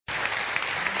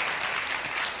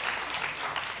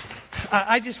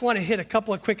I just want to hit a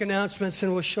couple of quick announcements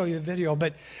and we'll show you a video.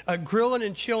 But grilling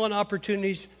and chilling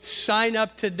opportunities, sign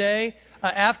up today.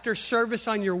 After service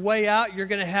on your way out, you're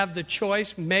going to have the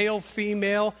choice, male,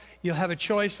 female. You'll have a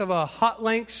choice of a hot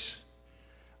links,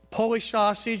 Polish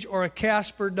sausage, or a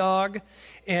Casper dog.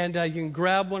 And you can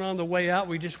grab one on the way out.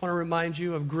 We just want to remind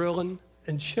you of grilling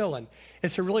and chilling.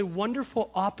 It's a really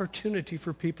wonderful opportunity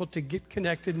for people to get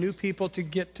connected, new people to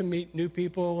get to meet new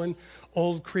people and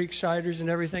old Creeksiders and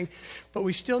everything. But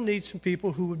we still need some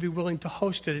people who would be willing to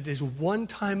host it. It is one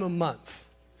time a month,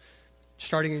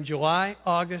 starting in July,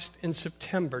 August, and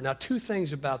September. Now, two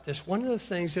things about this. One of the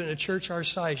things that in a church our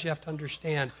size you have to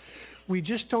understand, we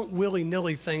just don't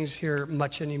willy-nilly things here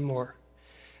much anymore.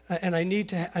 And I need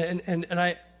to, and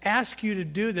I ask you to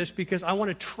do this because I want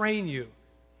to train you.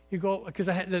 You go, because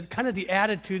the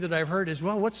attitude that I've heard is,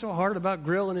 well, what's so hard about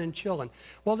grilling and chilling?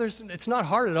 Well, it's not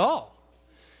hard at all.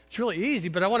 It's really easy,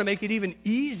 but I want to make it even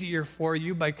easier for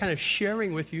you by kind of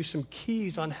sharing with you some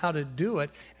keys on how to do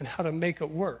it and how to make it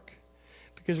work.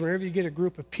 Because whenever you get a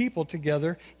group of people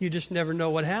together, you just never know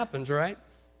what happens, right?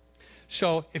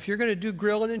 So if you're going to do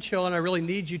grilling and chilling, I really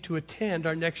need you to attend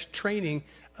our next training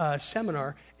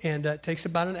seminar, and it takes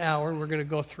about an hour, and we're going to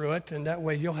go through it, and that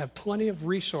way you'll have plenty of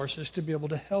resources to be able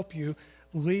to help you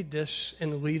lead this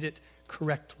and lead it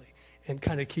correctly, and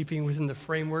kind of keeping within the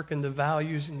framework and the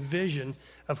values and vision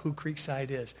of who Creekside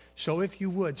is. So if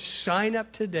you would, sign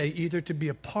up today either to be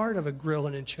a part of a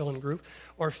grilling and chilling group,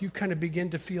 or if you kind of begin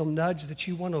to feel nudged that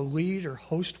you want to lead or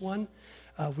host one,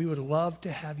 we would love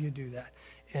to have you do that.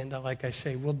 And like I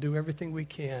say, we'll do everything we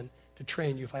can to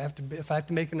train you. If I have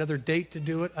to make another date to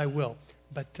do it, I will.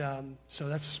 But so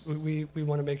that's we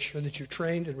want to make sure that you're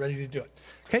trained and ready to do it.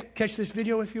 Okay, catch this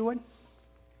video if you would.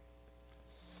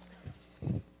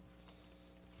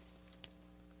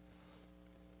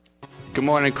 Good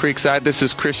morning, Creekside. This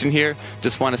is Christian here.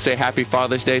 Just want to say Happy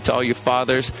Father's Day to all you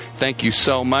fathers. Thank you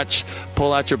so much.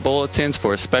 Pull out your bulletins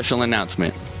for a special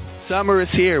announcement. Summer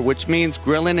is here, which means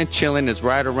grilling and chilling is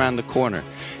right around the corner.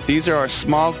 These are our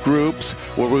small groups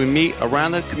where we meet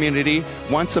around the community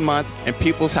once a month in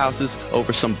people's houses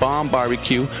over some bomb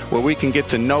barbecue where we can get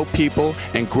to know people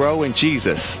and grow in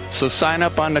Jesus. So sign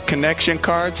up on the connection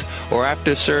cards, or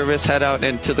after service head out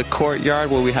into the courtyard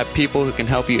where we have people who can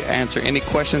help you answer any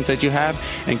questions that you have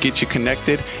and get you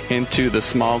connected into the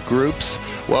small groups.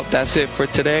 Well, that's it for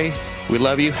today. We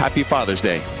love you. Happy Father's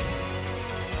Day.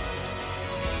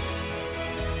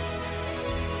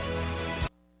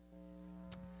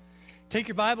 Take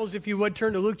your Bibles, if you would,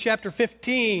 turn to Luke chapter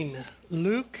 15.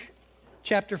 Luke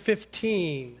chapter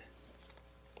 15.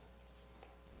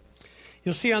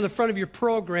 You'll see on the front of your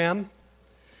program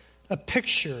a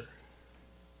picture.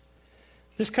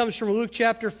 This comes from Luke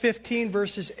chapter 15,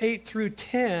 verses 8 through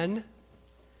 10.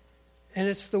 And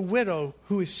it's the widow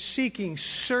who is seeking,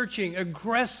 searching,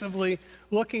 aggressively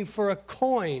looking for a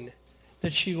coin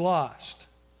that she lost.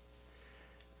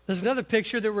 There's another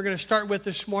picture that we're going to start with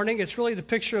this morning. It's really the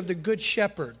picture of the Good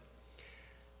Shepherd.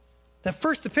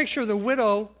 The picture of the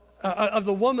widow, of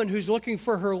the woman who's looking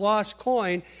for her lost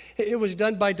coin, it was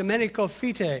done by Domenico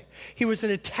Fitti. He was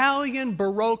an Italian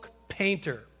Baroque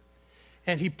painter.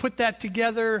 And he put that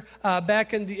together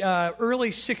back in the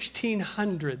early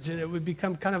 1600s. And it would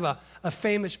become kind of a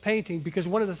famous painting because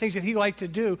one of the things that he liked to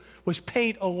do was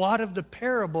paint a lot of the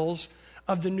parables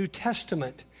of the New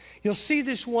Testament. You'll see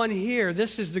this one here.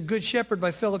 This is The Good Shepherd by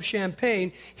Philip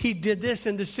Champagne. He did this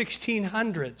in the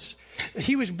 1600s.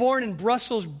 He was born in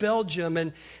Brussels, Belgium,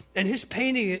 and his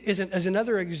painting is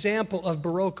another example of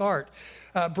Baroque art.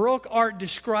 Baroque art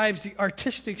describes the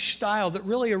artistic style that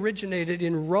really originated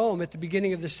in Rome at the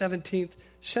beginning of the 17th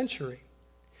century.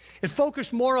 It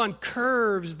focused more on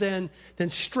curves than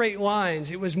straight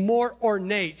lines. It was more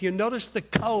ornate. You notice the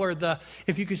color.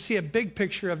 If you could see a big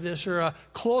picture of this or a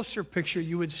closer picture,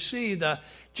 you would see the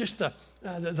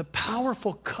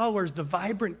powerful colors, the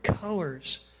vibrant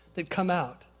colors that come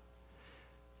out.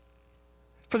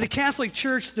 For the Catholic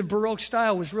Church, the Baroque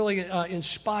style was really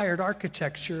inspired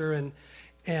architecture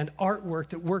and artwork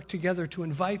that worked together to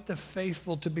invite the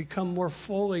faithful to become more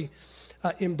fully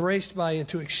embraced by and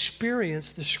to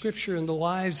experience the Scripture in the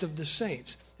lives of the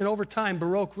saints. And over time,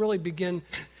 Baroque really began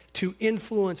to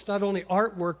influence not only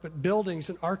artwork, but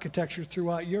buildings and architecture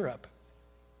throughout Europe.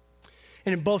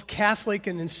 And in both Catholic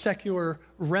and in secular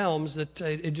realms, that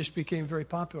it just became very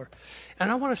popular.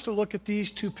 And I want us to look at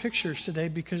these two pictures today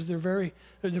because they're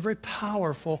very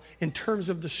powerful in terms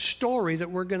of the story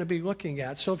that we're going to be looking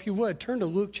at. So if you would, turn to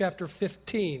Luke chapter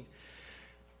 15.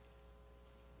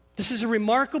 This is a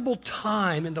remarkable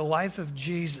time in the life of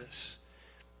Jesus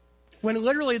when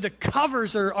literally the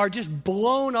covers are just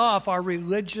blown off our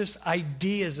religious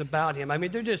ideas about him. I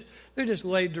mean, they're just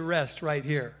laid to rest right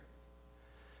here.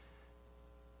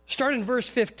 Start in verse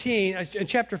 15, in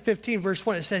chapter 15, verse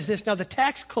 1, it says this, "Now the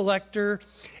tax collector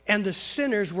and the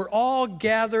sinners were all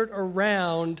gathered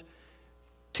around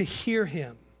to hear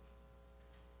him.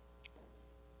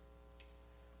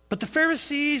 But the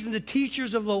Pharisees and the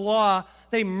teachers of the law,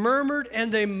 they murmured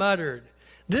and they muttered,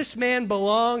 'This man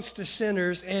belongs to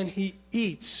sinners and he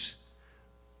eats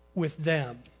with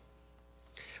them.'"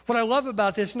 What I love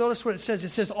about this, notice what it says. It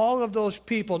says all of those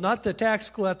people, not the tax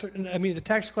collectors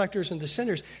and the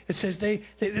sinners. It says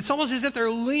it's almost as if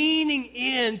they're leaning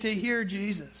in to hear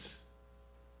Jesus.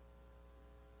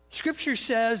 Scripture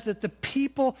says that the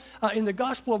people, in the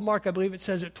Gospel of Mark, I believe it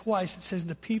says it twice, it says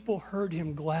the people heard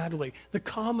him gladly. The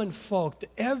common folk, the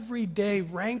everyday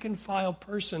rank and file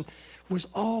person was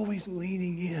always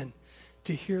leaning in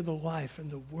to hear the life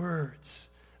and the words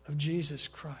of Jesus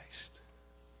Christ.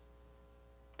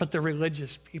 But the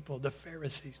religious people, the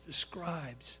Pharisees, the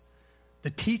scribes, the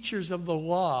teachers of the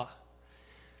law,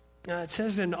 it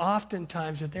says in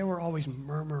oftentimes that they were always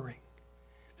murmuring.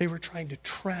 They were trying to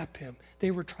trap him. They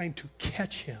were trying to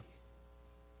catch him.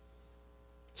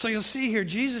 So you'll see here,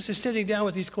 Jesus is sitting down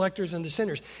with these collectors and the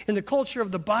sinners. In the culture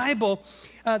of the Bible,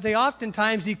 they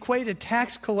oftentimes equated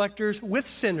tax collectors with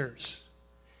sinners.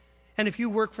 And if you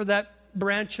work for that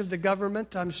branch of the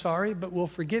government, I'm sorry, but we'll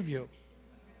forgive you.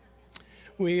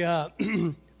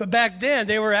 But back then,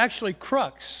 they were actually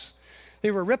crooks.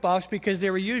 They were ripoffs because they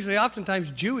were usually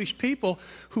oftentimes Jewish people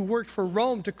who worked for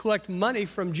Rome to collect money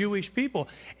from Jewish people.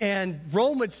 And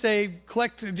Rome would say,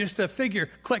 collect just a figure,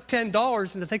 collect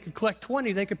 $10, and if they could collect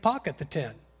 20, they could pocket the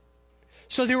 10.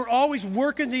 So they were always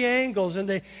working the angles, and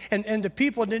the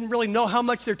people didn't really know how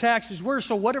much their taxes were,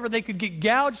 so whatever they could get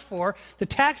gouged for, the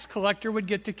tax collector would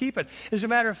get to keep it. As a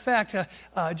matter of fact,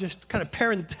 just kind of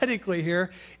parenthetically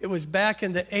here, it was back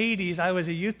in the 80s, I was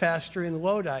a youth pastor in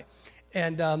Lodi,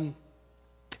 and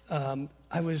I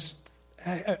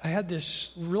had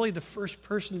this, really the first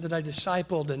person that I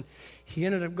discipled, and he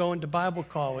ended up going to Bible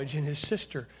college, and his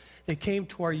sister, they came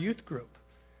to our youth group.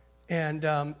 And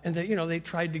they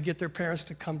tried to get their parents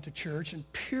to come to church, and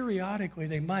periodically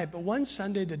they might. But one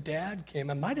Sunday the dad came.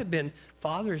 It might have been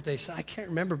Father's Day, so I can't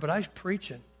remember, but I was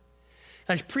preaching.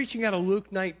 I was preaching out of Luke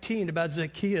 19 about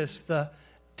Zacchaeus, the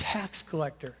tax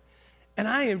collector. And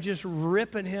I am just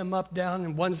ripping him up down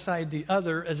on one side the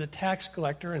other as a tax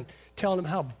collector and telling him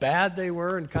how bad they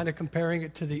were and kind of comparing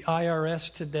it to the IRS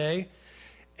today.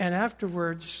 And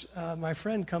afterwards, my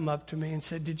friend come up to me and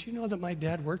said, "Did you know that my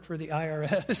dad worked for the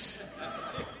IRS?"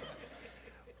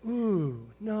 Ooh,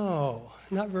 no,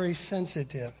 not very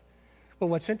sensitive.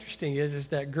 Well, what's interesting is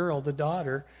that girl, the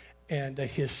daughter, and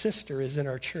his sister is in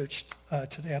our church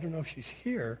today. I don't know if she's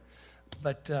here,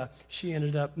 but she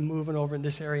ended up moving over in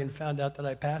this area and found out that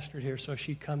I pastored here, so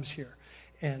she comes here.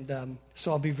 And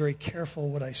so I'll be very careful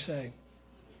what I say.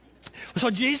 So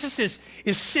Jesus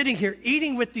is sitting here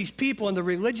eating with these people, and the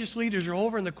religious leaders are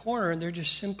over in the corner, and they're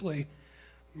just simply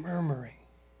murmuring.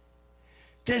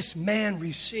 This man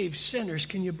receives sinners.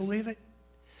 Can you believe it?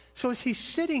 So as he's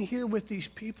sitting here with these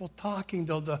people talking,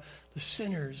 though, the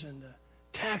sinners and the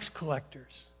tax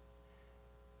collectors,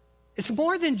 it's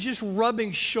more than just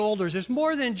rubbing shoulders. It's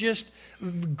more than just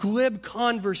glib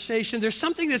conversation. There's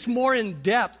something that's more in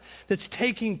depth that's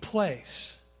taking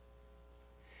place.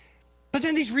 But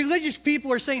then these religious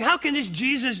people are saying, how can this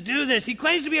Jesus do this? He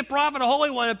claims to be a prophet, a holy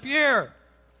one, a pure.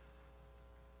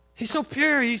 He's so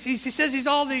pure. He says he's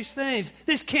all these things.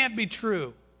 This can't be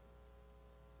true.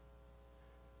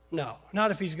 No,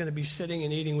 not if he's going to be sitting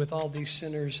and eating with all these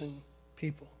sinners and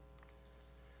people.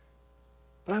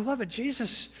 But I love it.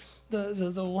 Jesus,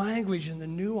 the language and the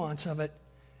nuance of it,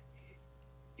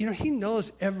 he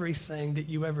knows everything that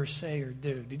you ever say or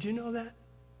do. Did you know that?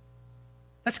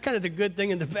 That's kind of the good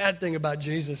thing and the bad thing about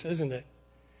Jesus, isn't it?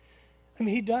 I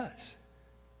mean, he does.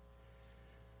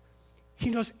 He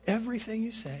knows everything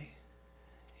you say.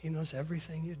 He knows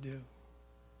everything you do,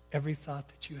 every thought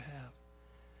that you have.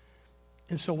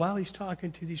 And so while he's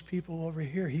talking to these people over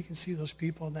here, he can see those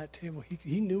people on that table.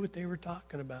 He knew what they were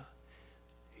talking about.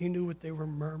 He knew what they were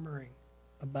murmuring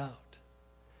about.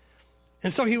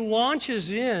 And so he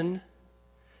launches in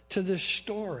to this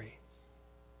story.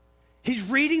 He's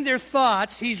reading their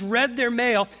thoughts, he's read their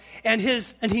mail, and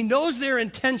he knows their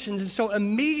intentions, and so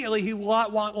immediately he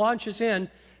launches in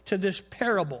to this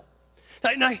parable.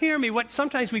 Now hear me,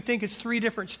 sometimes we think it's three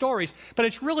different stories, but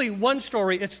it's really one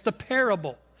story. It's the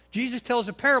parable. Jesus tells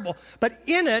a parable, but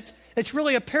in it, it's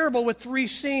really a parable with three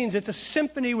scenes. It's a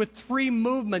symphony with three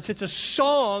movements. It's a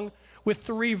song with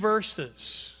three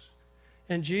verses.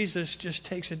 And Jesus just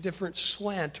takes a different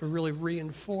slant to really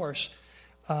reinforce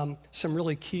some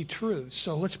really key truths.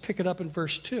 So let's pick it up in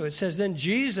verse 2. It says, then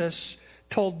Jesus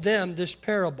told them this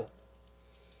parable.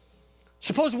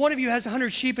 Suppose one of you has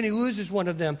 100 sheep and he loses one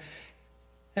of them.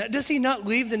 Does he not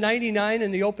leave the 99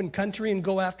 in the open country and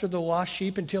go after the lost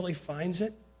sheep until he finds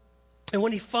it? And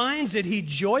when he finds it, he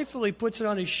joyfully puts it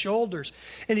on his shoulders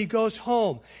and he goes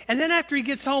home. And then after he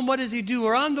gets home, what does he do?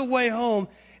 Or on the way home,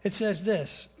 it says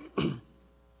this.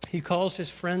 He calls his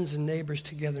friends and neighbors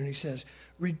together and he says,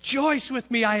 rejoice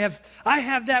with me. I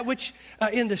have that which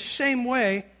in the same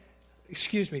way,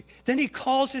 Then he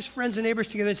calls his friends and neighbors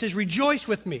together and says, rejoice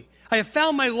with me. I have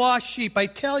found my lost sheep. I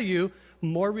tell you,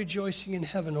 more rejoicing in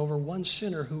heaven over one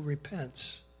sinner who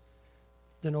repents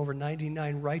than over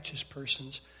 99 righteous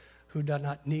persons who do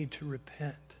not need to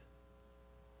repent.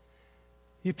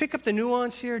 You pick up the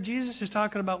nuance here. Jesus is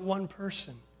talking about one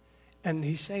person. And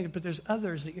he's saying, but there's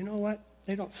others that, you know what?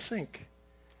 They don't think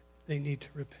they need to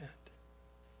repent.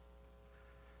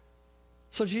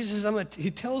 So Jesus, he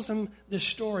tells them this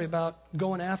story about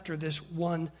going after this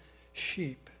one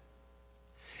sheep.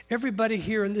 Everybody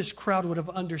here in this crowd would have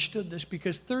understood this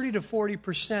because 30 to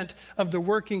 40% of the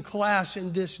working class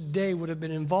in this day would have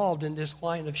been involved in this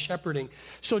line of shepherding.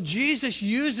 So Jesus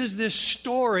uses this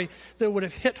story that would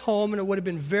have hit home and it would have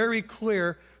been very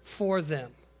clear for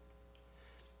them.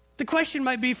 The question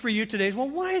might be for you today is, well,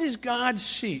 why does God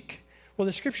seek? Well,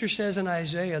 the scripture says in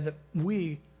Isaiah that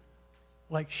we,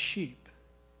 like sheep,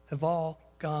 have all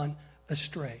gone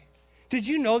astray. Did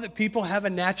you know that people have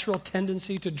a natural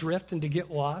tendency to drift and to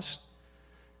get lost,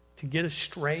 to get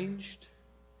estranged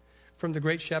from the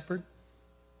great shepherd?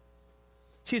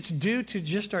 See, it's due to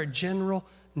just our general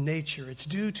nature. It's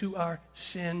due to our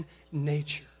sin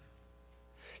nature.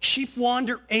 Sheep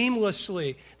wander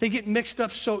aimlessly. They get mixed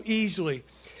up so easily.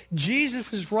 Jesus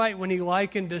was right when he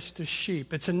likened us to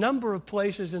sheep. It's a number of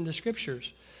places in the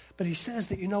scriptures. But he says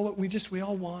that, you know what, we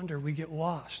all wander, we get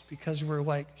lost because we're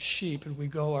like sheep and we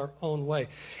go our own way.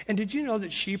 And did you know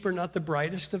that sheep are not the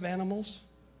brightest of animals?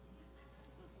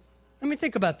 I mean,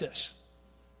 think about this.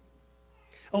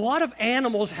 A lot of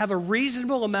animals have a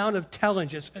reasonable amount of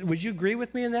intelligence. Would you agree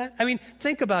with me in that? I mean,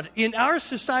 think about it. In our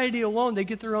society alone, they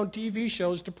get their own TV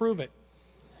shows to prove it.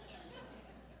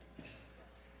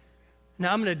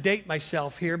 Now, I'm going to date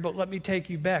myself here, but let me take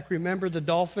you back. Remember the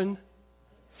dolphin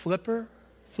Flipper?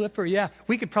 Flipper, yeah.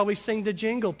 We could probably sing the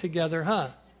jingle together, huh?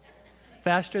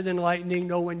 Faster than lightning,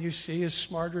 no one you see is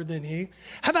smarter than he.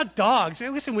 How about dogs?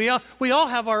 Listen, we all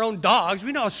have our own dogs.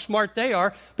 We know how smart they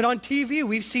are. But on TV,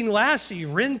 we've seen Lassie,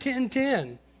 Rin Tin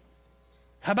Tin.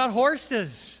 How about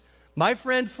horses? My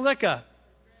friend Flicka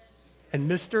and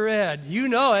Mr. Ed. You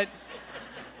know it.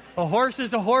 A horse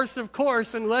is a horse, of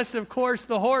course, unless, of course,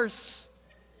 the horse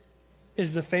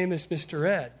is the famous Mr.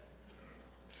 Ed.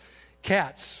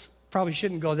 Cats. Probably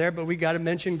shouldn't go there, but we got to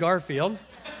mention Garfield.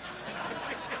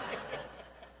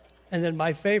 And then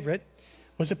my favorite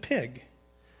was a pig.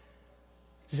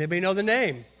 Does anybody know the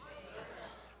name?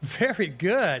 Very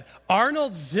good.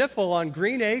 Arnold Ziffel on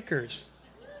Green Acres.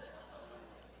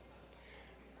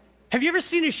 Have you ever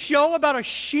seen a show about a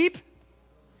sheep?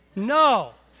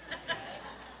 No.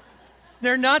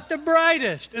 They're not the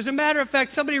brightest. As a matter of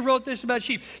fact, somebody wrote this about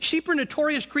sheep. Sheep are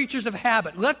notorious creatures of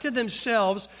habit. Left to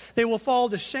themselves, they will follow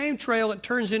the same trail that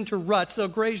turns into ruts. They'll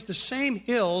graze the same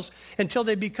hills until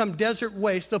they become desert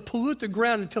waste. They'll pollute the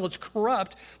ground until it's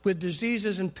corrupt with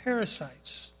diseases and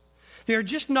parasites. They are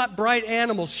just not bright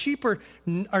animals. Sheep are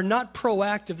not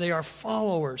proactive. They are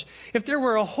followers. If there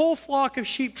were a whole flock of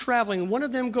sheep traveling and one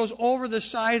of them goes over the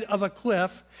side of a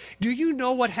cliff, do you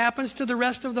know what happens to the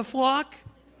rest of the flock?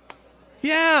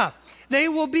 Yeah, they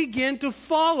will begin to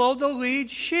follow the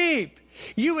lead sheep.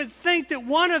 You would think that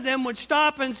one of them would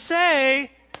stop and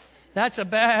say, that's a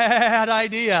bad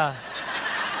idea.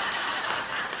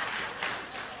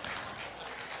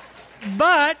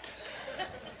 But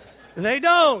they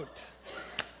don't.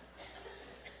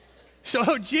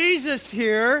 So Jesus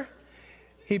here,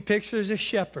 he pictures a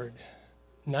shepherd,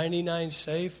 99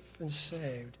 safe and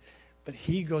saved, but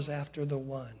he goes after the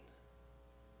one.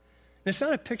 And it's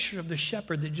not a picture of the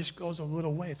shepherd that just goes a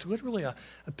little way. It's literally a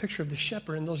picture of the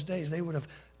shepherd. In those days, they would have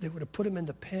put him in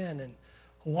the pen and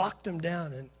locked him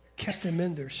down and kept him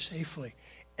in there safely.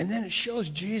 And then it shows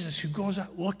Jesus who goes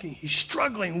out looking. He's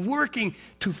struggling, working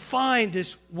to find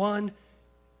this one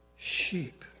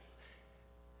sheep.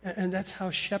 And that's how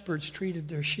shepherds treated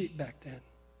their sheep back then,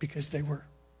 because they were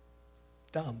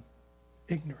dumb,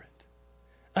 ignorant,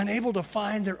 unable to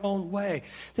find their own way.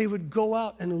 They would go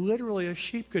out and literally a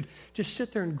sheep could just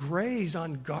sit there and graze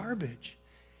on garbage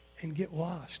and get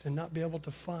lost and not be able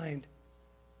to find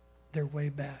their way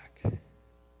back.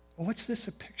 Well, what's this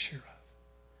a picture of?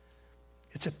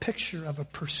 It's a picture of a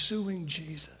pursuing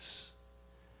Jesus.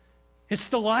 It's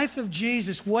the life of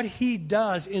Jesus, what he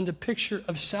does in the picture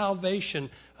of salvation,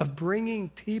 of bringing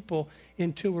people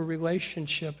into a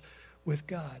relationship with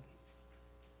God.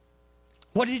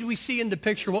 What did we see in the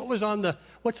picture?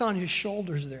 What's on his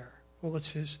shoulders there? Well,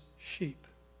 it's his sheep.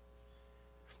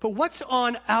 But what's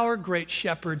on our great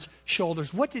shepherd's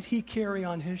shoulders? What did he carry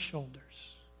on his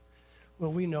shoulders?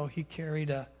 Well, we know he carried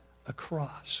a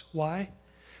cross. Why?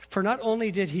 For not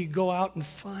only did he go out and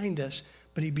find us,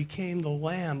 but he became the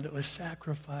lamb that was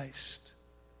sacrificed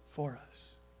for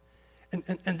us.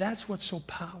 And that's what's so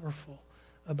powerful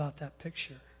about that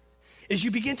picture, is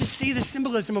you begin to see the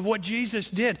symbolism of what Jesus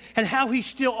did and how he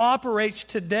still operates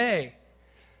today.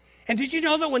 And did you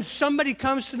know that when somebody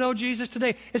comes to know Jesus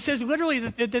today, it says literally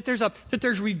that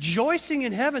there's rejoicing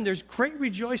in heaven. There's great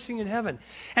rejoicing in heaven.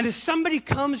 And as somebody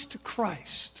comes to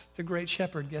Christ, the great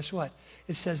shepherd, guess what?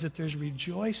 It says that there's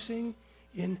rejoicing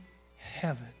in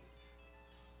heaven.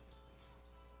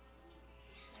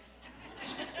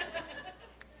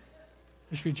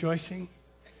 There's rejoicing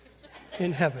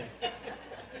in heaven.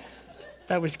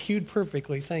 That was cued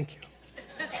perfectly. Thank you.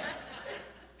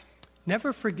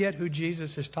 Never forget who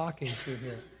Jesus is talking to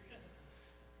here.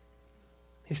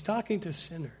 He's talking to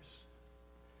sinners,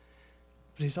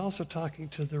 but he's also talking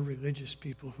to the religious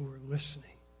people who are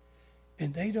listening.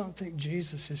 And they don't think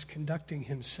Jesus is conducting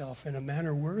himself in a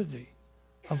manner worthy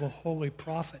of a holy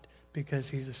prophet because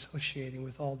he's associating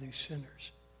with all these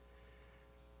sinners.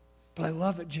 But I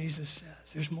love what Jesus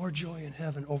says. There's more joy in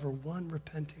heaven over one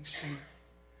repenting sinner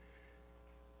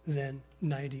than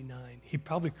 99. He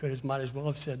probably might as well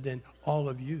have said than all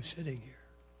of you sitting here.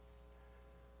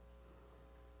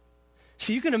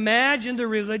 So you can imagine the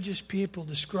religious people,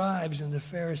 the scribes and the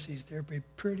Pharisees, they're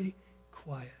pretty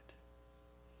quiet.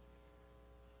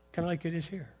 Kind of like it is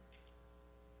here.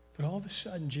 But all of a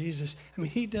sudden, Jesus,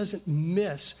 he doesn't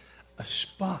miss a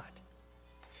spot.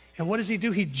 And what does he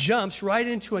do? He jumps right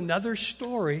into another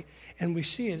story, and we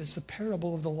see it. It's the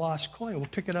parable of the lost coin. We'll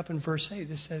pick it up in verse 8.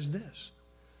 It says this.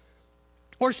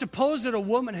 Or suppose that a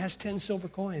woman has 10 silver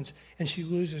coins, and she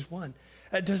loses one.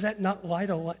 Does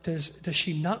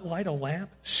she not light a lamp,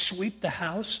 sweep the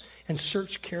house, and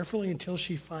search carefully until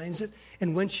she finds it?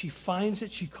 And when she finds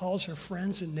it, she calls her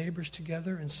friends and neighbors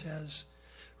together and says,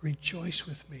 "Rejoice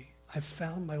with me, I've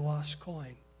found my lost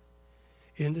coin."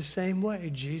 In the same way,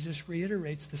 Jesus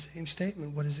reiterates the same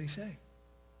statement. What does he say?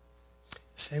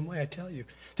 The same way, I tell you.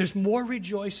 There's more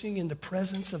rejoicing in the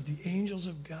presence of the angels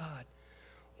of God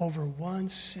over one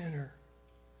sinner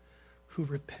who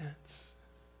repents.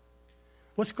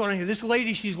 What's going on here? This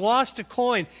lady, she's lost a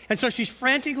coin, and so she's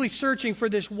frantically searching for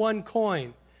this one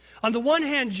coin. On the one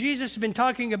hand, Jesus has been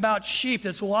talking about sheep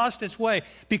that's lost its way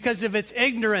because of its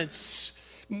ignorance,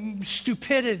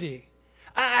 stupidity.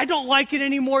 I don't like it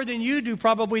any more than you do,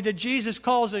 probably, that Jesus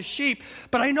calls us sheep,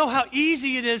 but I know how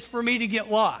easy it is for me to get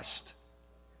lost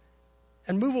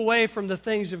and move away from the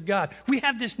things of God. We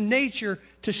have this nature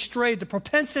to stray, the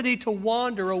propensity to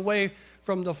wander away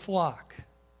from the flock.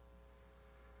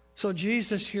 So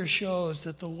Jesus here shows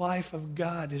that the life of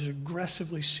God is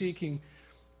aggressively seeking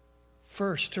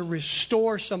first to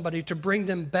restore somebody, to bring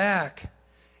them back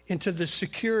into the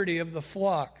security of the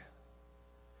flock.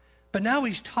 But now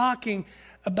he's talking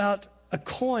about a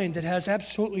coin that has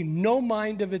absolutely no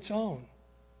mind of its own.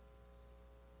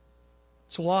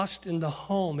 It's lost in the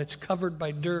home. It's covered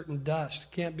by dirt and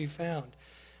dust. Can't be found.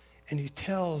 And he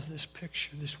tells this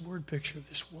picture, this word picture of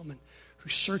this woman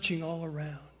who's searching all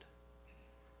around.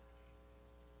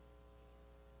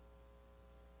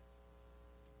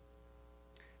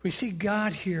 We see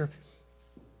God here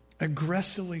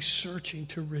aggressively searching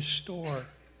to restore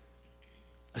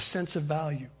a sense of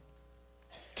value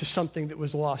to something that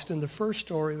was lost. In the first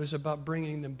story, it was about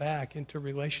bringing them back into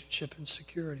relationship and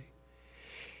security.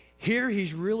 Here,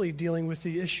 he's really dealing with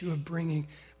the issue of bringing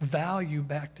value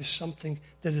back to something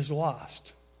that is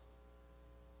lost.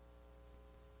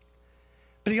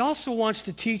 But he also wants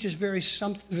to teach us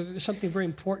something very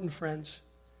important, friends,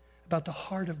 about the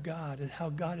heart of God and how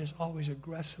God is always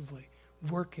aggressively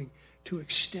working to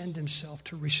extend himself,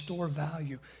 to restore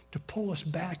value, to pull us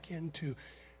back into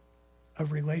a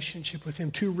relationship with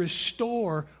him, to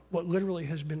restore what literally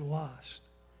has been lost.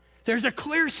 There's a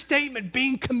clear statement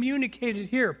being communicated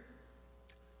here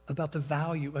about the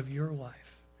value of your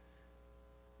life,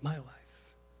 my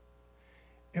life,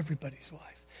 everybody's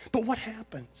life. But what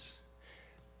happens?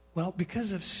 Well,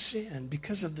 because of sin,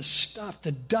 because of the stuff,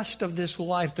 the dust of this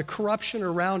life, the corruption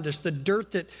around us, the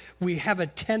dirt that we have a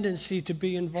tendency to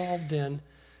be involved in,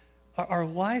 our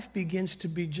life begins to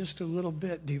be just a little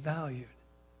bit devalued.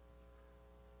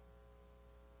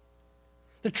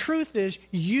 The truth is,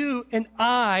 you and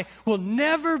I will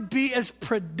never be as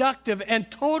productive and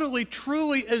totally,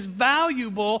 truly as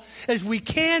valuable as we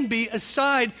can be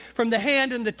aside from the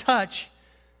hand and the touch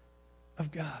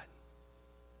of God.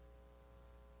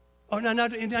 Oh, now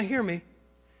hear me.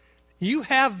 You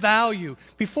have value.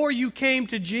 Before you came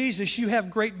to Jesus, you have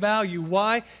great value.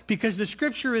 Why? Because the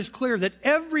scripture is clear that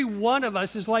every one of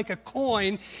us is like a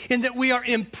coin in that we are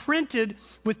imprinted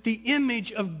with the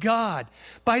image of God.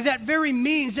 By that very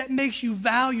means, that makes you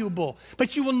valuable.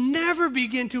 But you will never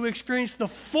begin to experience the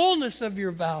fullness of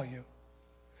your value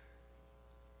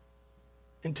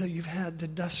until you've had the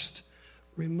dust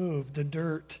removed, the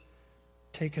dirt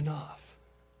taken off.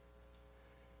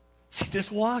 See,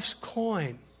 this lost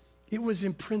coin, it was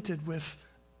imprinted with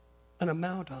an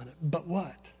amount on it. But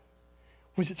what?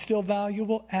 Was it still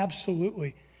valuable?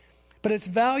 Absolutely. But its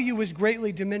value was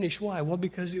greatly diminished. Why? Well,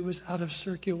 because it was out of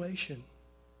circulation.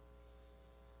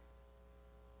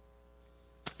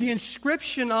 The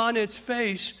inscription on its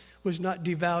face was not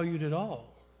devalued at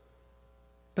all.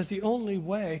 But the only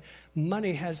way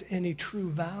money has any true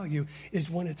value is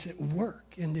when it's at work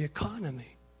in the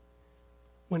economy,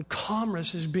 when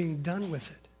commerce is being done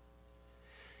with it.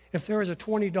 If there was a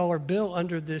 $20 bill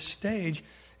under this stage,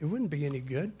 it wouldn't be any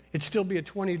good. It'd still be a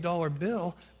 $20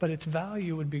 bill, but its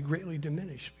value would be greatly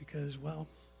diminished because, well,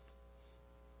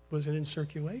 it wasn't in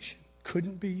circulation,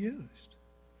 couldn't be used,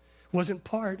 wasn't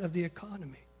part of the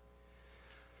economy.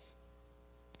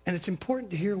 And it's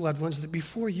important to hear, loved ones, that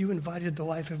before you invited the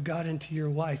life of God into your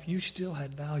life, you still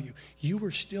had value. You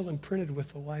were still imprinted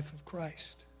with the life of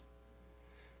Christ,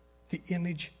 the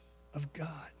image of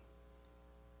God.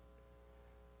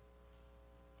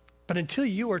 But until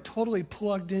you are totally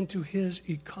plugged into his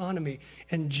economy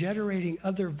and generating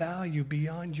other value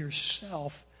beyond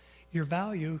yourself, your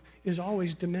value is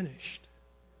always diminished.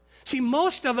 See,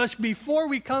 most of us, before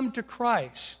we come to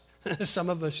Christ, some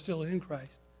of us still in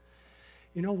Christ,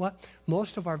 you know what?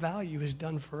 Most of our value is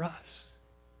done for us.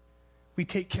 We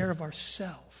take care of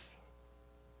ourselves.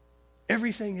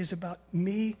 Everything is about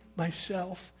me,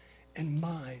 myself, and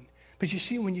mine. But you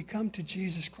see, when you come to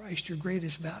Jesus Christ, your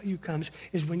greatest value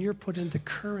is when you're put in the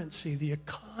currency, the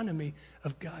economy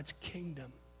of God's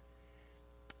kingdom.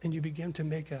 And you begin to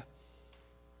make a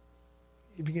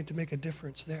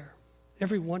difference there.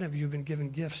 Every one of you have been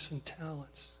given gifts and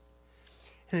talents.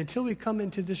 And until we come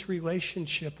into this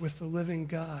relationship with the living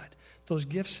God, those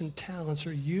gifts and talents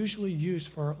are usually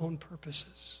used for our own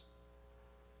purposes,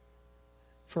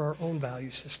 for our own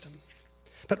value system.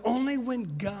 But only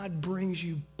when God brings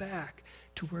you back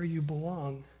to where you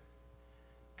belong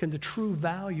can the true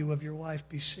value of your life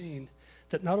be seen,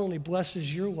 that not only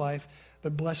blesses your life,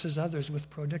 but blesses others with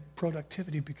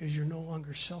productivity because you're no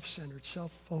longer self-centered,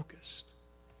 self-focused.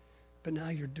 But now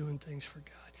you're doing things for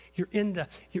God. You're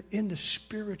in the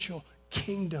spiritual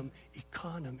kingdom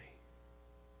economy.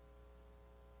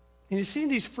 And you see in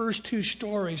these first two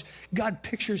stories, God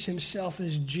pictures himself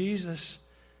as Jesus,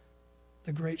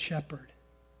 the great shepherd.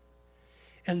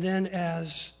 And then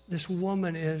as this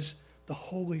woman is the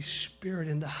Holy Spirit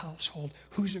in the household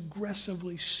who's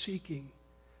aggressively seeking.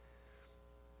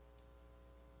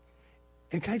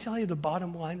 And can I tell you the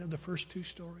bottom line of the first two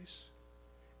stories?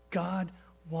 God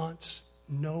wants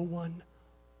no one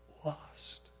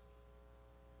lost.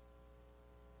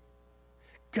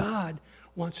 God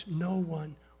wants no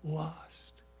one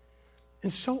lost.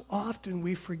 And so often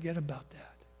we forget about that.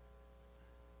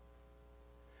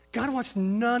 God wants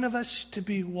none of us to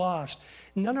be lost.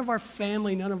 None of our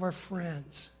family, none of our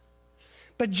friends.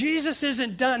 But Jesus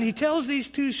isn't done. He tells these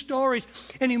two stories,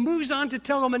 and he moves on to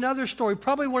tell them another story,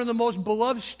 probably one of the most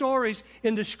beloved stories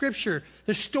in the Scripture,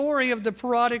 the story of the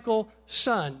prodigal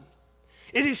son.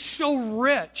 It is so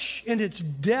rich in its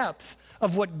depth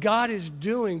of what God is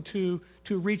doing to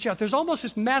reach out. There's almost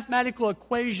this mathematical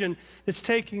equation that's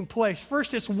taking place.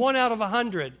 First, it's 1 out of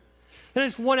 100. Then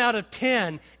it's 1 out of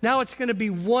 10. Now it's going to be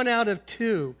 1 out of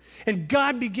 2. And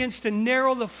God begins to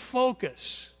narrow the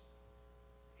focus.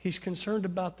 He's concerned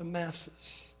about the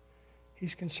masses.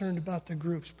 He's concerned about the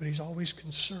groups, but he's always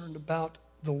concerned about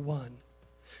the one.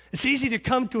 It's easy to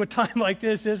come to a time like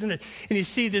this, isn't it? And you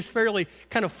see this fairly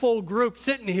kind of full group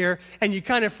sitting here, and you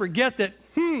kind of forget that,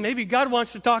 maybe God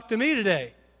wants to talk to me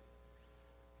today.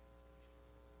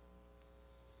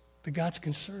 But God's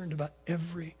concerned about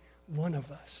every one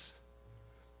of us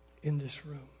in this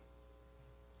room.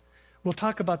 We'll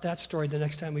talk about that story the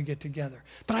next time we get together.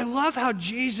 But I love how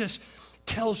Jesus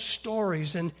tells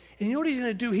stories. And you know what he's going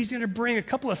to do? He's going to bring a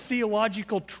couple of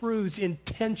theological truths in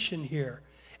tension here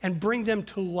and bring them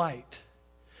to light.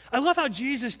 I love how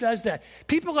Jesus does that.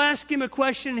 People ask him a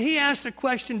question, he asks a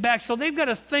question back, so they've got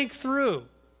to think through.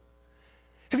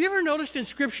 Have you ever noticed in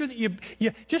Scripture that you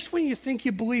just when you think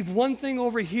you believe one thing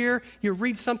over here, you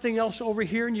read something else over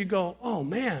here and you go, oh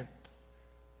man,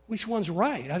 which one's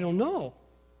right? I don't know.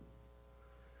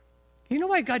 You know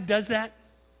why God does that?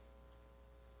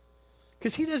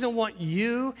 Because he doesn't want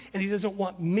you, and he doesn't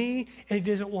want me, and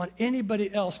he doesn't want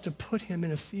anybody else to put him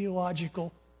in a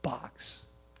theological box.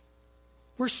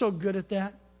 We're so good at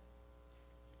that.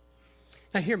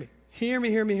 Now hear me.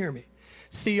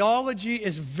 Theology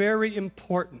is very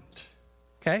important,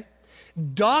 okay?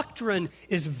 Doctrine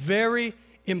is very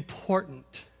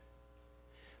important.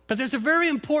 But there's a very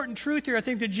important truth here, I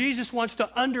think, that Jesus wants to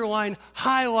underline,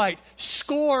 highlight,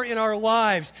 score in our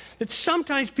lives. That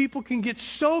sometimes people can get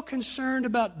so concerned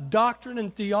about doctrine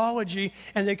and theology,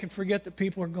 and they can forget that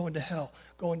people are going to hell,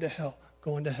 going to hell,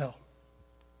 going to hell.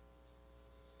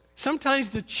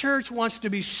 Sometimes the church wants to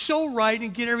be so right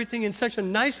and get everything in such a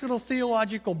nice little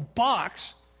theological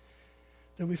box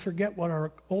that we forget what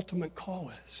our ultimate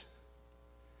call is.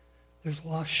 There's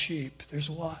lost sheep, there's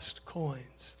lost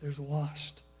coins, there's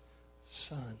lost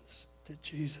sons that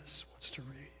Jesus wants to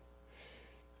read.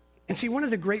 And see, one of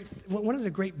the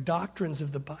great doctrines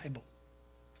of the Bible,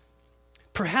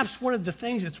 perhaps one of the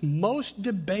things that's most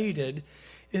debated,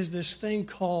 is this thing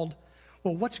called,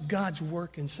 well, what's God's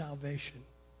work in salvation?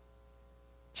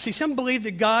 See, some believe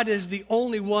that God is the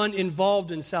only one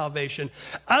involved in salvation.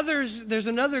 Others, there's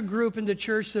another group in the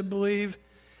church that believe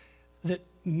that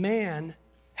man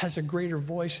has a greater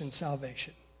voice in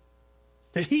salvation,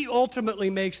 that he ultimately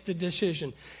makes the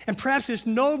decision. And perhaps it's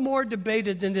no more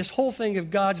debated than this whole thing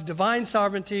of God's divine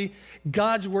sovereignty,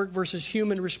 God's work versus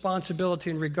human responsibility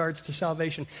in regards to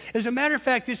salvation. As a matter of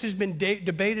fact, this has been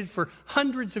debated for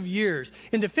hundreds of years.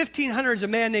 In the 1500s, a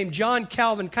man named John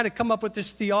Calvin kind of come up with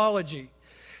this theology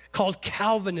called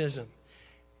Calvinism.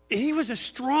 He was a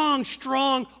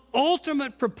strong,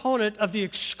 ultimate proponent of the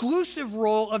exclusive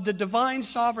role of the divine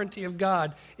sovereignty of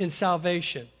God in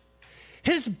salvation.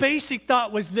 His basic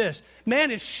thought was this: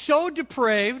 man is so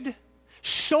depraved,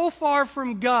 so far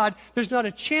from God, there's not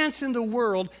a chance in the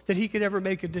world that he could ever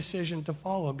make a decision to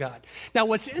follow God. Now,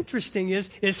 what's interesting is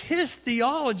his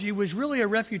theology was really a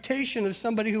refutation of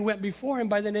somebody who went before him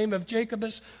by the name of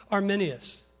Jacobus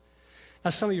Arminius. Now,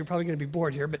 some of you are probably going to be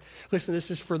bored here, but listen, this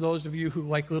is for those of you who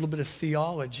like a little bit of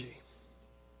theology.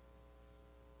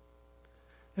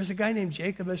 There's a guy named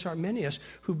Jacobus Arminius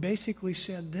who basically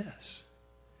said this.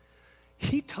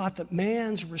 He taught that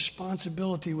man's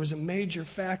responsibility was a major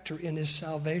factor in his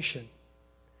salvation.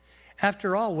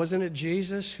 After all, wasn't it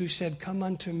Jesus who said, "Come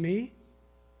unto me"?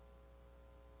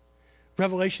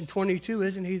 Revelation 22,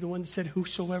 isn't he the one that said,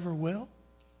 "Whosoever will"?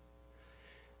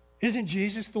 Isn't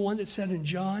Jesus the one that said in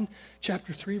John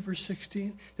chapter 3, verse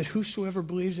 16, that whosoever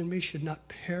believes in me should not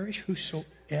perish,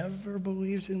 whosoever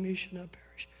believes in me should not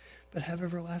perish, but have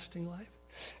everlasting life?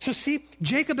 So see,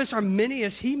 Jacobus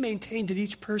Arminius, he maintained that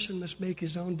each person must make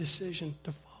his own decision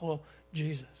to follow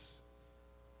Jesus.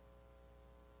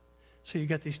 So you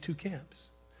got these two camps,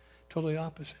 totally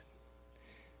opposite.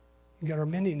 You got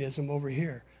Arminianism over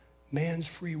here, man's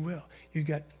free will. You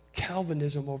got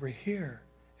Calvinism over here.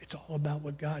 It's all about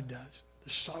what God does, the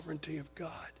sovereignty of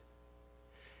God.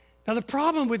 Now, the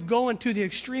problem with going to the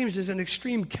extremes is an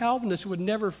extreme Calvinist would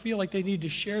never feel like they need to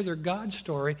share their God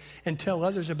story and tell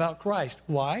others about Christ.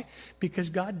 Why? Because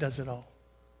God does it all.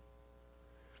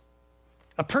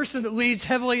 A person that leads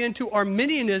heavily into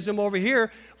Arminianism over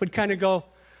here would kind of go,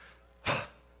 a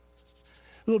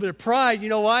little bit of pride. You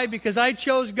know why? Because I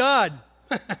chose God.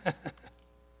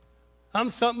 I'm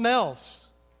something else.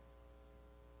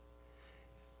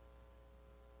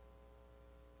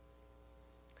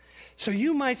 So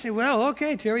you might say, well,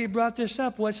 okay, Terry, you brought this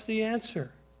up. What's the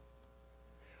answer?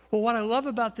 Well, what I love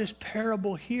about this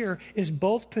parable here is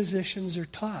both positions are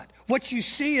taught. What you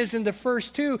see is in the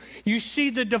first two, you see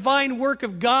the divine work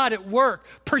of God at work,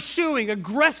 pursuing,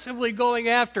 aggressively going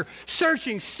after,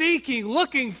 searching, seeking,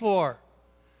 looking for.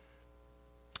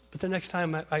 But the next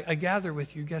time I gather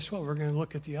with you, guess what? We're going to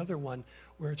look at the other one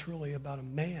where it's really about a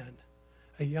man,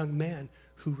 a young man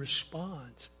who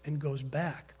responds and goes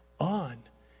back on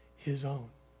his own.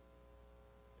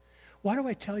 Why do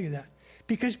I tell you that?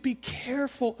 Because be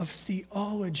careful of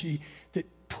theology that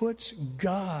puts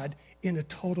God in a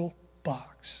total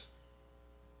box.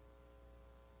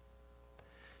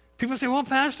 People say, well,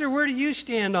 Pastor, where do you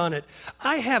stand on it?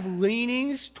 I have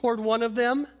leanings toward one of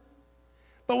them.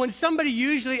 But when somebody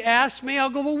usually asks me, I'll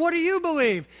go, well, what do you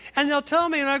believe? And they'll tell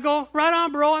me, and I go, right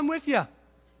on, bro, I'm with you.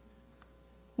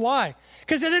 Why?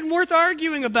 Because it isn't worth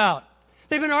arguing about.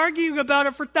 They've been arguing about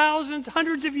it for thousands,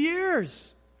 hundreds of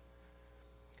years.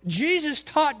 Jesus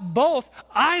taught both,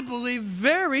 I believe,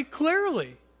 very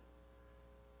clearly.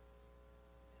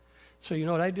 So you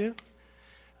know what I do?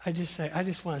 I just say, I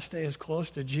just want to stay as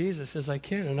close to Jesus as I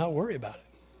can and not worry about it.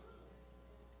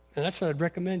 And that's what I'd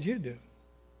recommend you do.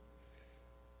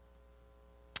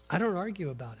 I don't argue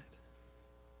about it.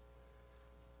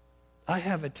 I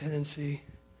have a tendency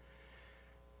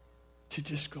to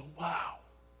just go, wow,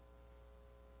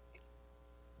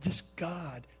 this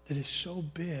God that is so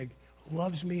big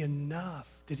loves me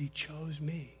enough that he chose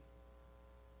me.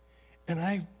 And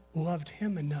I loved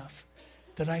him enough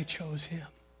that I chose him.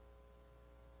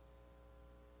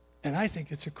 And I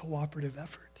think it's a cooperative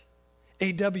effort.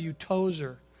 A.W.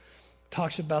 Tozer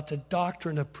talks about the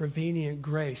doctrine of prevenient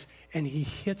grace, and he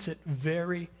hits it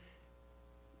very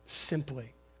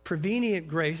simply. Prevenient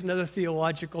grace, another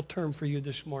theological term for you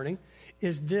this morning,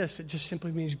 is this. It just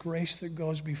simply means grace that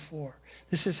goes before.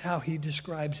 This is how he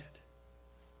describes it.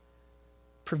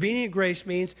 Prevenient grace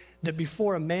means that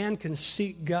before a man can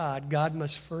seek God, God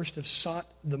must first have sought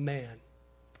the man.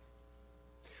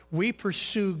 We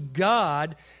pursue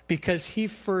God because he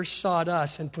first sought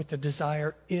us and put the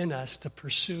desire in us to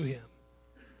pursue him.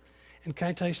 And can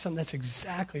I tell you something? That's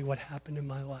exactly what happened in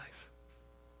my life.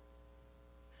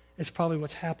 It's probably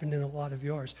what's happened in a lot of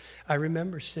yours. I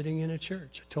remember sitting in a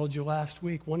church. I told you last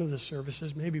week, one of the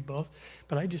services, maybe both,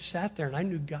 but I just sat there and I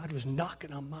knew God was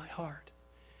knocking on my heart.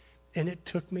 And it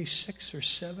took me 6 or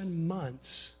 7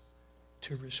 months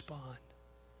to respond.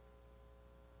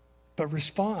 But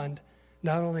respond,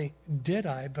 not only did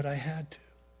I, but I had to.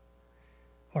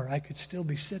 Or I could still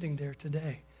be sitting there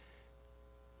today,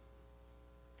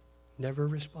 never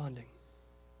responding.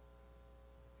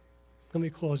 Let me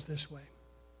close this way.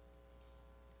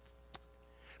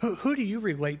 Who do you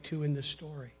relate to in this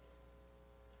story?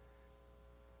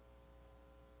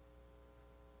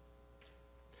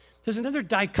 There's another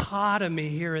dichotomy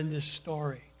here in this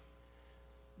story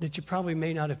that you probably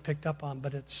may not have picked up on,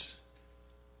 but it's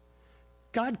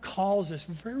God calls us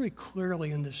very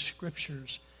clearly in the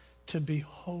scriptures to be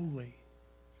holy.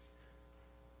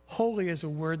 Holy is a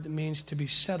word that means to be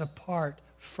set apart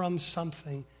from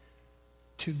something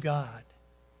to God.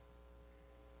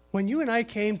 When you and I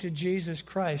came to Jesus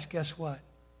Christ, guess what?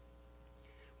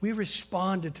 We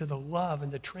responded to the love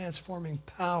and the transforming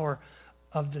power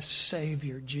of the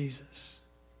Savior, Jesus.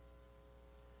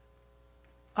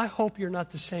 I hope you're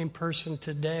not the same person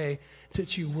today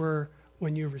that you were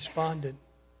when you responded.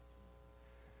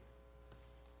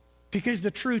 Because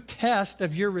the true test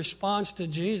of your response to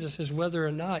Jesus is whether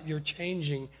or not you're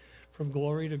changing from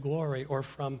glory to glory or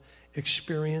from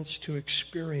experience to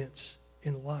experience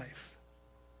in life.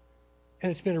 And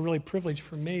it's been a really privilege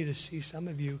for me to see some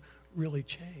of you really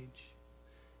change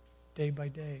day by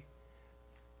day,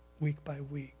 week by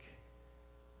week.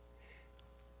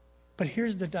 But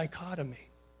here's the dichotomy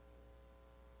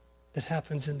that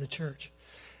happens in the church.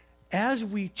 As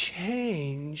we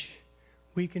change,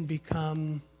 we can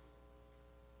become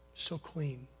so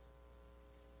clean.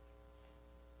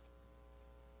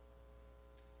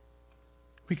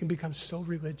 We can become so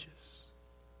religious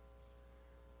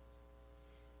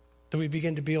that we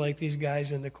begin to be like these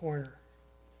guys in the corner.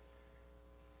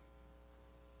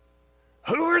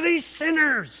 Who are these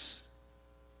sinners?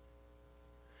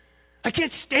 I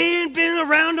can't stand being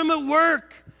around them at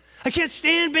work. I can't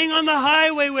stand being on the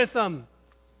highway with them.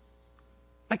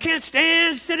 I can't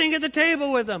stand sitting at the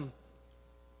table with them.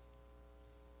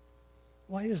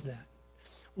 Why is that?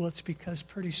 Well, it's because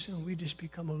pretty soon we just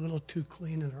become a little too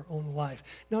clean in our own life.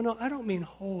 No, I don't mean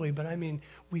holy, but I mean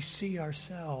we see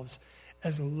ourselves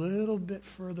as a little bit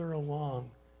further along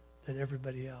than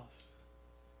everybody else.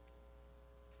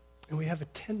 And we have a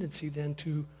tendency then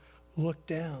to look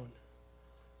down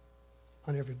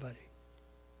on everybody.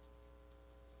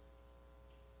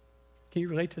 Can you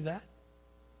relate to that?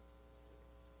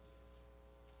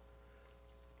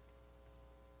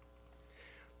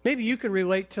 Maybe you can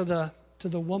relate to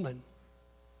the woman.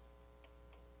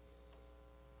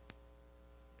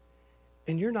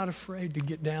 And you're not afraid to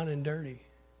get down and dirty.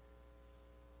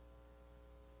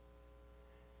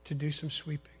 To do some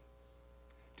sweeping.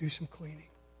 Do some cleaning.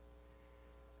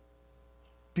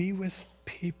 Be with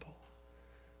people.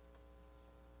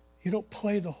 You don't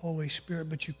play the Holy Spirit,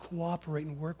 but you cooperate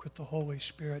and work with the Holy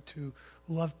Spirit to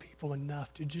love people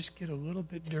enough to just get a little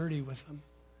bit dirty with them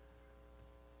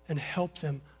and help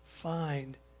them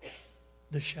find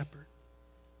the shepherd.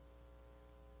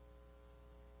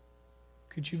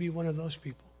 Could you be one of those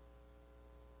people?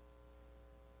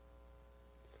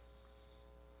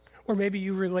 Or maybe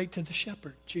you relate to the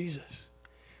shepherd, Jesus,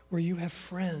 where you have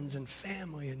friends and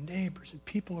family and neighbors and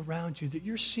people around you that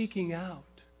you're seeking out.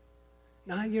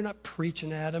 Now, you're not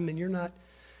preaching at them and you're not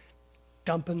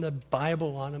dumping the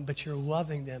Bible on them, but you're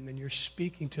loving them and you're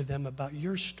speaking to them about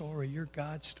your story, your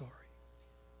God story.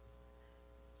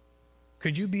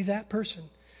 Could you be that person?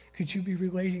 Could you be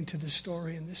relating to the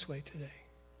story in this way today?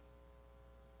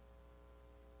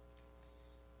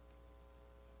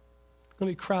 Let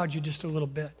me crowd you just a little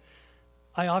bit.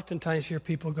 I oftentimes hear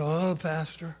people go, "Oh,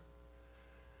 Pastor,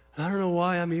 I don't know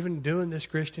why I'm even doing this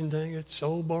Christian thing. It's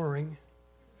so boring.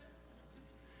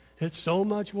 It's so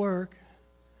much work.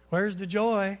 Where's the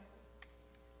joy?"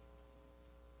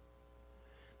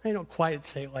 They don't quite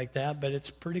say it like that, but it's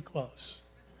pretty close.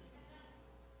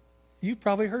 You've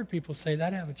probably heard people say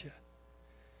that, haven't you?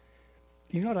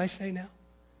 You know what I say now?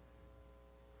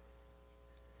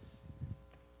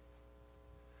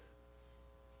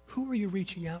 Who are you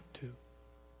reaching out to?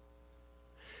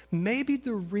 Maybe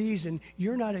the reason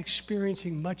you're not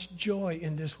experiencing much joy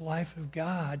in this life of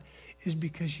God is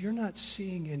because you're not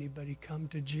seeing anybody come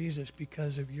to Jesus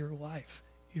because of your life,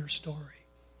 your story.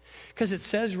 Because it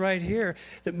says right here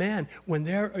that, man,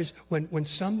 when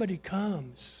somebody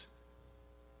comes,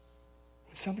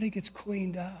 when somebody gets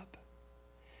cleaned up,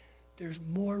 there's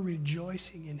more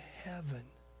rejoicing in heaven.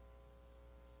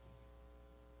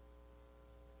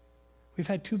 We've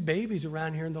had 2 babies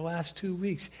around here in the last 2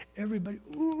 weeks. Everybody,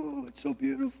 ooh, it's so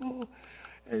beautiful.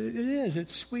 It is.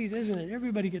 It's sweet, isn't it?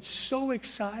 Everybody gets so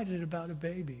excited about a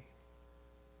baby.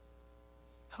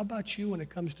 How about you when it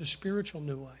comes to spiritual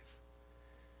new life?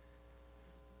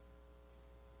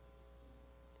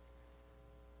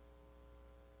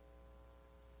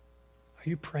 Are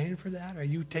you praying for that? Are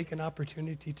you taking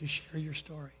opportunity to share your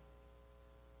story?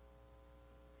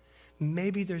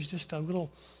 Maybe there's just a little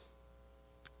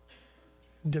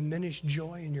diminished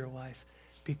joy in your life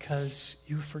because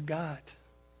you forgot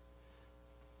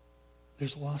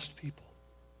there's lost people.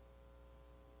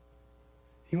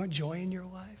 You want joy in your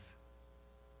life?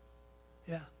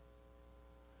 Yeah.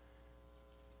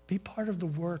 Be part of the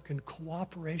work and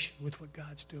cooperation with what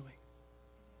God's doing.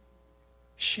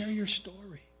 Share your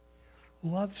story.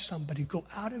 Love somebody. Go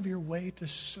out of your way to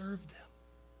serve them.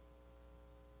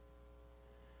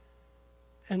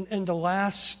 And the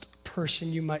last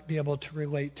person you might be able to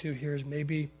relate to here is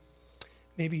maybe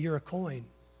you're a coin.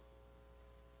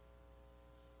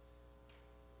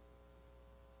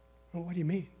 Well, what do you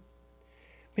mean?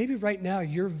 Maybe right now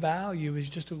your value is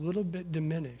just a little bit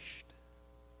diminished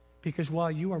because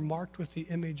while you are marked with the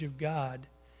image of God,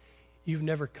 you've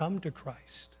never come to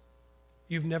Christ.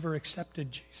 You've never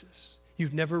accepted Jesus.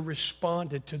 You've never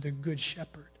responded to the Good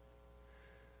Shepherd.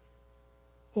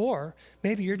 Or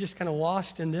maybe you're just kind of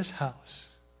lost in this house.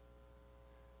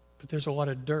 But there's a lot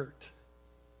of dirt.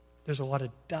 There's a lot of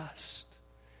dust.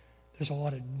 There's a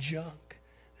lot of junk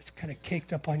that's kind of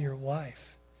caked up on your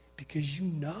life because you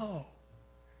know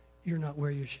you're not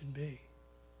where you should be.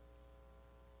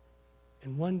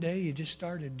 And one day you just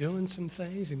started doing some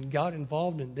things and got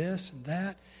involved in this and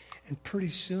that, and pretty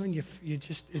soon it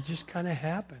just kind of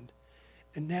happened.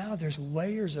 And now there's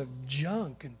layers of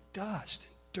junk and dust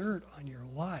and dirt on your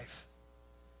life.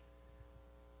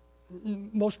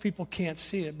 Most people can't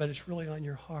see it, but it's really on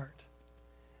your heart.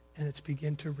 And it's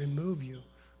begin to remove you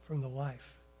from the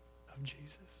life of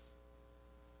Jesus.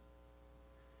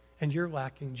 And you're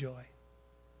lacking joy.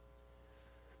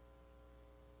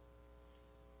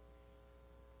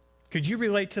 Could you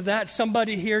relate to that?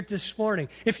 Somebody here this morning.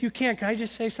 If you can I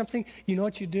just say something? You know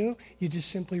what you do? You just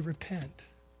simply repent.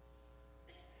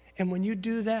 And when you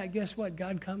do that, guess what?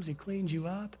 God comes, He cleans you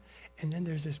up, and then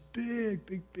there's this big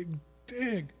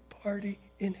party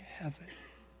in heaven.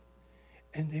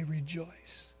 And they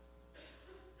rejoice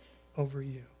over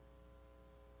you.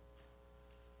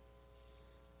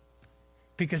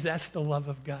 Because that's the love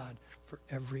of God for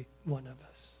every one of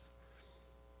us.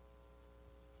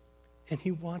 And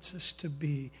He wants us to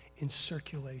be in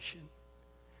circulation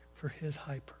for His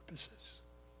high purposes.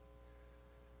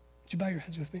 Would you bow your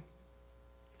heads with me?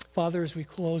 Father, as we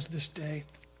close this day,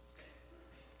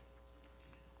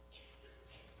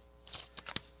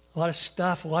 a lot of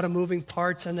stuff, a lot of moving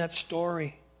parts in that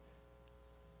story,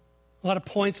 a lot of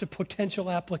points of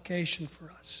potential application for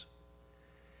us.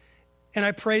 And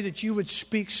I pray that you would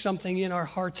speak something in our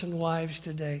hearts and lives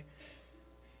today.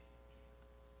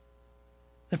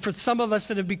 That for some of us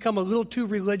that have become a little too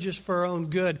religious for our own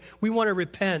good, we want to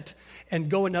repent and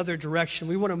go another direction.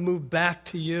 We want to move back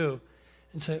to you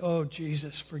and say, oh,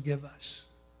 Jesus, forgive us.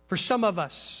 For some of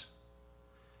us,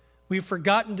 we've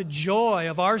forgotten the joy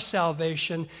of our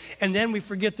salvation, and then we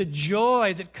forget the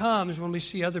joy that comes when we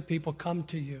see other people come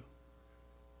to you.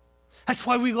 That's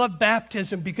why we love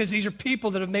baptism, because these are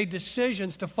people that have made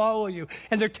decisions to follow you,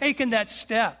 and they're taking that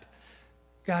step.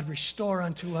 God, restore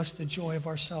unto us the joy of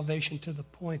our salvation to the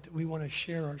point that we want to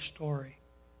share our story.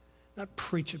 Not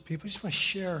preach at people, we just want to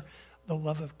share the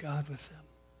love of God with them.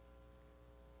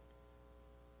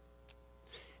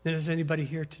 Then is anybody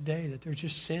here today that there's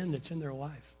just sin that's in their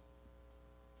life?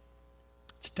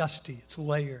 It's dusty, it's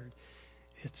layered,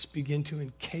 it's begin to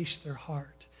encase their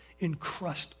heart,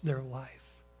 encrust their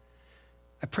life.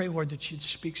 I pray, Lord, that you'd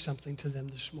speak something to them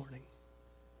this morning.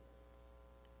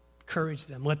 Encourage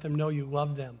them, let them know you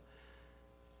love them.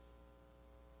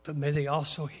 But may they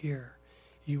also hear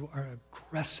you are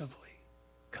aggressively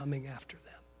coming after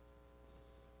them.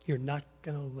 You're not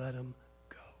going to let them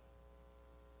go.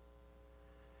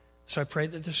 So I pray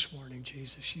that this morning,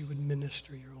 Jesus, you would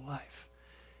minister your life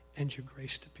and your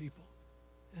grace to people.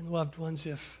 And loved ones,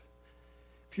 if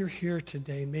you're here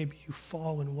today, maybe you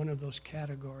fall in one of those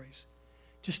categories,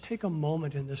 just take a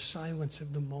moment in the silence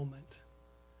of the moment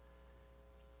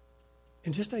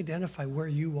and just identify where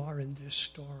you are in this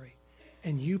story.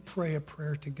 And you pray a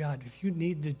prayer to God. If you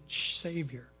need the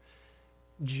Savior,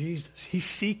 Jesus, he's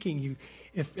seeking you.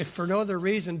 If for no other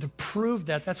reason, to prove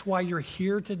that, that's why you're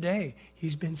here today.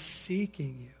 He's been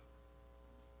seeking you.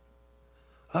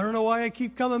 I don't know why I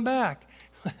keep coming back.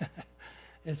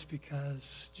 It's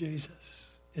because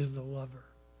Jesus is the lover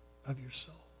of your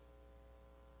soul.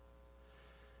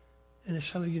 And if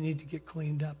some of you need to get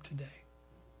cleaned up today,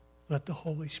 let the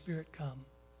Holy Spirit come.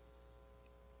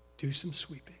 Do some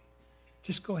sweeping.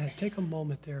 Just go ahead. Take a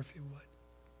moment there if you would.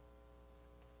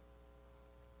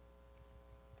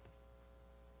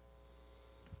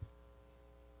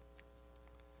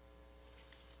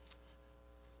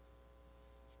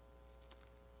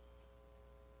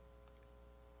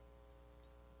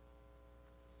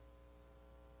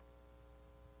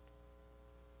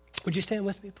 Would you stand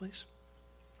with me, please?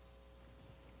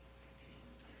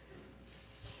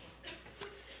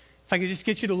 If I could just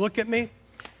get you to look at me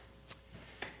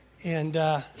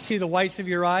and see the whites of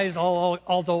your eyes,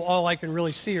 although all I can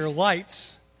really see are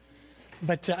lights.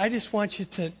 But I just want you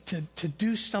to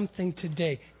do something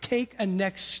today. Take a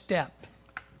next step.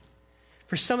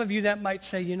 For some of you, that might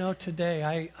say,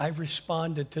 today I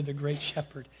responded to the Great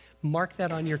Shepherd. Mark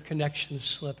that on your connections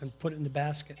slip and put it in the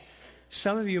basket.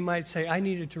 Some of you might say, I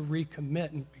needed to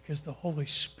recommit because the Holy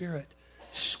Spirit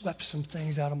swept some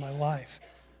things out of my life.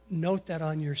 Note that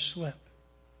on your slip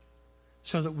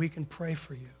so that we can pray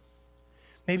for you.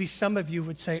 Maybe some of you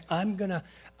would say, I'm gonna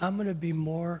be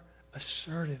more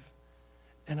assertive,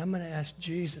 and I'm going to ask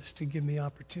Jesus to give me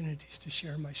opportunities to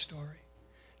share my story.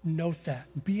 Note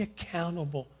that. Be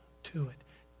accountable to it.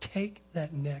 Take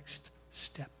that next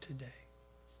step today.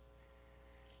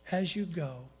 As you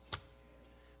go,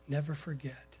 never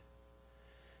forget,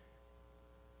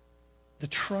 the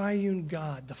triune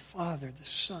God, the Father, the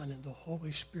Son, and the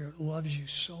Holy Spirit loves you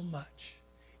so much,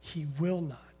 he will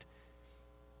not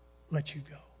let you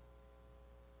go.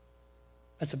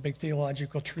 That's a big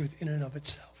theological truth in and of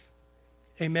itself.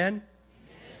 Amen? Amen.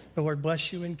 The Lord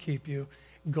bless you and keep you.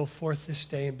 Go forth this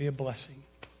day and be a blessing.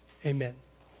 Amen.